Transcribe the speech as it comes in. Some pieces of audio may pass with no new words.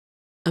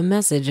A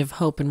message of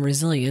hope and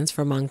resilience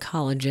from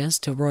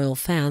oncologists to royal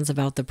fans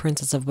about the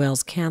Princess of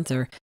Wales'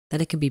 cancer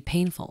that it can be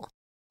painful,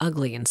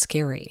 ugly, and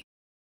scary.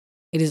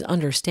 It is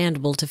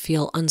understandable to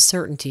feel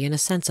uncertainty and a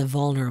sense of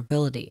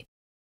vulnerability.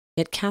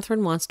 Yet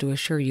Catherine wants to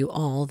assure you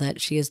all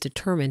that she is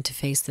determined to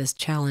face this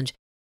challenge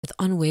with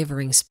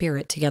unwavering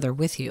spirit together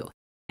with you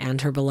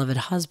and her beloved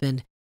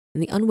husband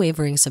and the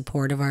unwavering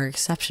support of our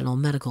exceptional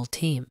medical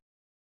team.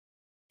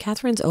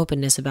 Catherine's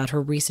openness about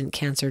her recent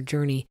cancer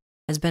journey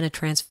has been a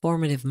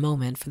transformative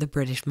moment for the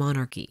British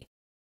monarchy.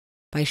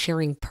 By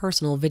sharing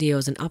personal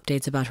videos and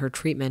updates about her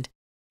treatment,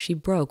 she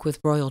broke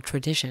with royal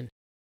tradition,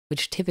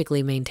 which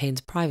typically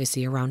maintains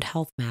privacy around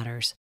health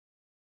matters.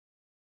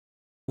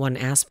 One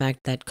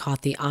aspect that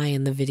caught the eye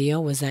in the video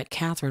was that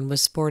Catherine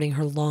was sporting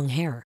her long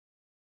hair,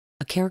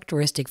 a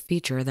characteristic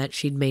feature that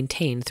she'd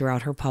maintained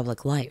throughout her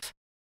public life.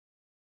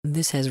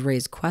 This has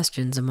raised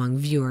questions among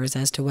viewers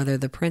as to whether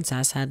the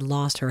princess had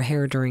lost her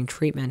hair during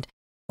treatment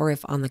or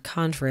if, on the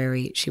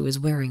contrary, she was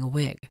wearing a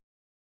wig.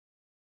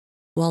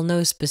 While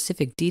no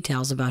specific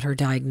details about her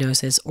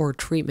diagnosis or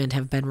treatment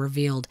have been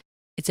revealed,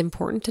 it's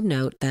important to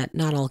note that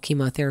not all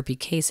chemotherapy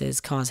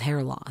cases cause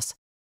hair loss.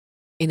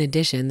 In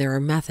addition, there are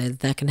methods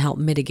that can help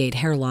mitigate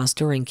hair loss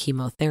during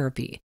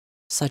chemotherapy,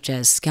 such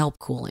as scalp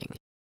cooling.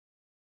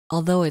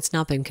 Although it's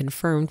not been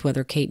confirmed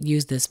whether Kate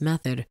used this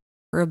method,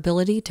 her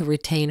ability to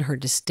retain her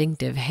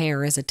distinctive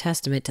hair is a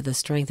testament to the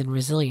strength and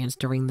resilience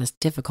during this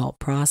difficult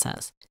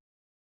process.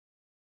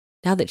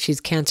 Now that she's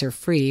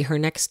cancer-free, her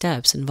next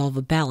steps involve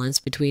a balance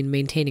between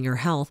maintaining her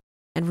health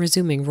and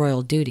resuming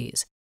royal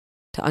duties.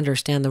 To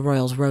understand the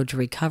royals' road to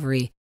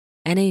recovery,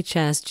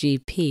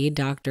 NHS GP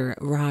Dr.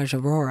 Raj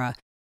Arora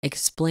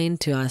explained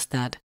to us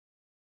that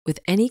with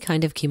any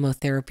kind of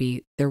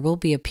chemotherapy, there will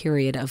be a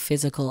period of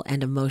physical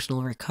and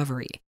emotional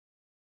recovery.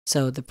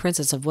 So the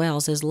Princess of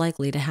Wales is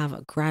likely to have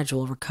a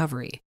gradual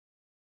recovery.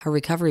 Her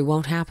recovery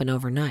won't happen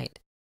overnight.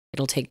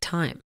 It'll take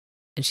time,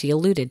 and she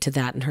alluded to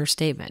that in her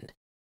statement.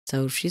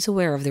 So she's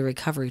aware of the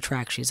recovery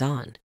track she's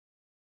on.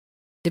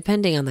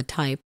 Depending on the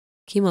type,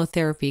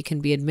 chemotherapy can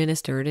be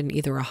administered in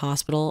either a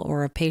hospital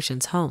or a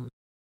patient's home.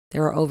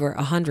 There are over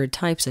 100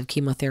 types of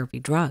chemotherapy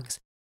drugs,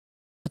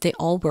 but they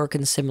all work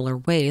in similar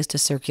ways to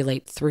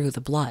circulate through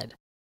the blood.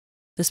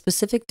 The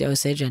specific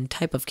dosage and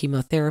type of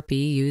chemotherapy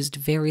used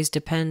varies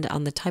depending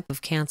on the type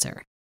of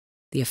cancer.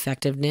 The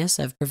effectiveness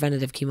of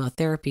preventative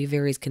chemotherapy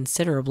varies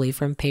considerably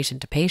from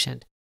patient to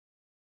patient.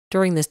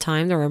 During this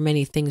time, there are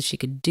many things she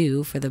could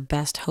do for the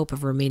best hope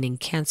of remaining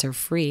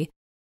cancer-free,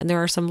 and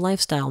there are some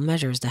lifestyle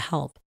measures to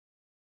help.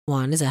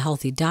 One is a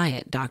healthy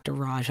diet, Dr.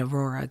 Raj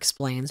Arora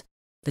explains.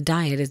 The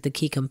diet is the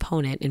key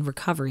component in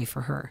recovery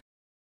for her.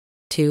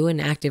 2, an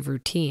active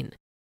routine.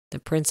 The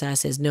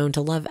princess is known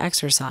to love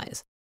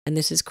exercise, and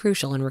this is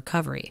crucial in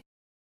recovery.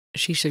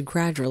 She should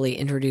gradually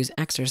introduce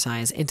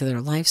exercise into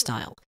their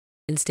lifestyle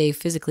and stay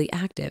physically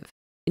active,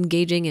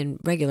 engaging in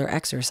regular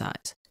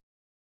exercise.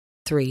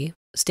 3,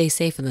 stay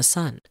safe in the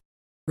sun.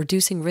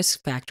 Reducing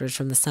risk factors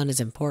from the sun is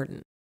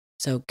important,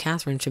 so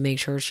Catherine should make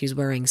sure she's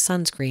wearing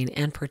sunscreen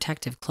and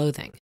protective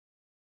clothing.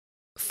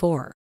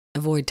 4,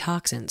 avoid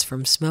toxins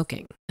from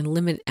smoking and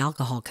limit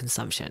alcohol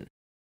consumption.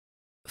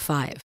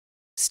 5,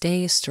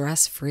 stay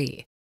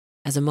stress-free.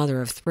 As a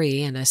mother of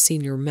 3 and a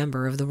senior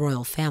member of the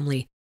royal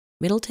family,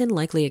 Middleton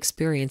likely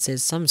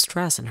experiences some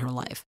stress in her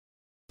life,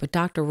 but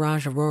Dr.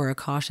 Raj Arora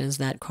cautions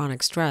that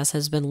chronic stress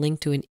has been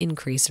linked to an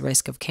increased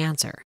risk of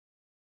cancer.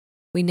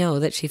 We know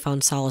that she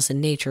found solace in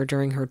nature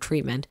during her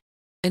treatment,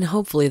 and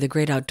hopefully the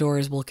great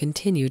outdoors will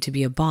continue to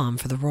be a balm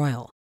for the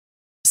royal.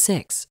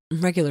 6,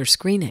 regular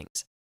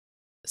screenings.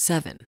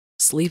 7,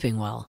 sleeping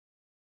well.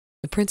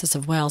 The Princess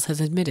of Wales has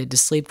admitted to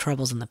sleep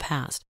troubles in the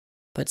past,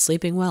 but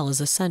sleeping well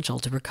is essential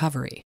to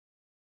recovery.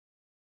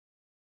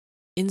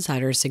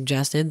 Insiders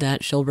suggested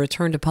that she'll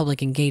return to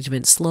public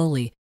engagement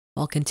slowly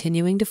while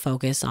continuing to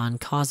focus on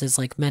causes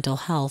like mental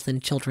health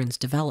and children's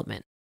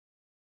development.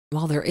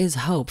 While there is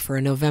hope for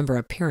a November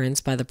appearance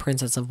by the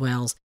Princess of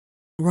Wales,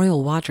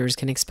 royal watchers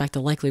can expect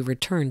a likely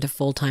return to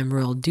full-time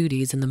royal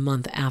duties in the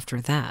month after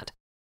that.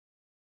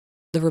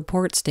 The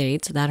report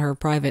states that her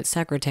private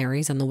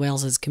secretaries and the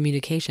Wales's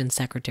communications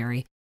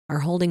secretary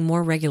are holding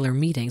more regular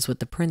meetings with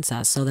the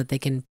princess so that they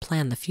can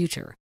plan the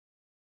future.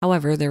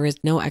 However, there is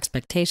no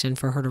expectation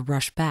for her to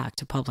rush back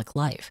to public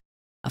life.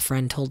 A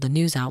friend told the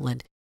news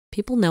outlet,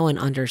 "People know and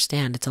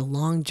understand it's a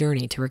long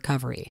journey to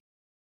recovery.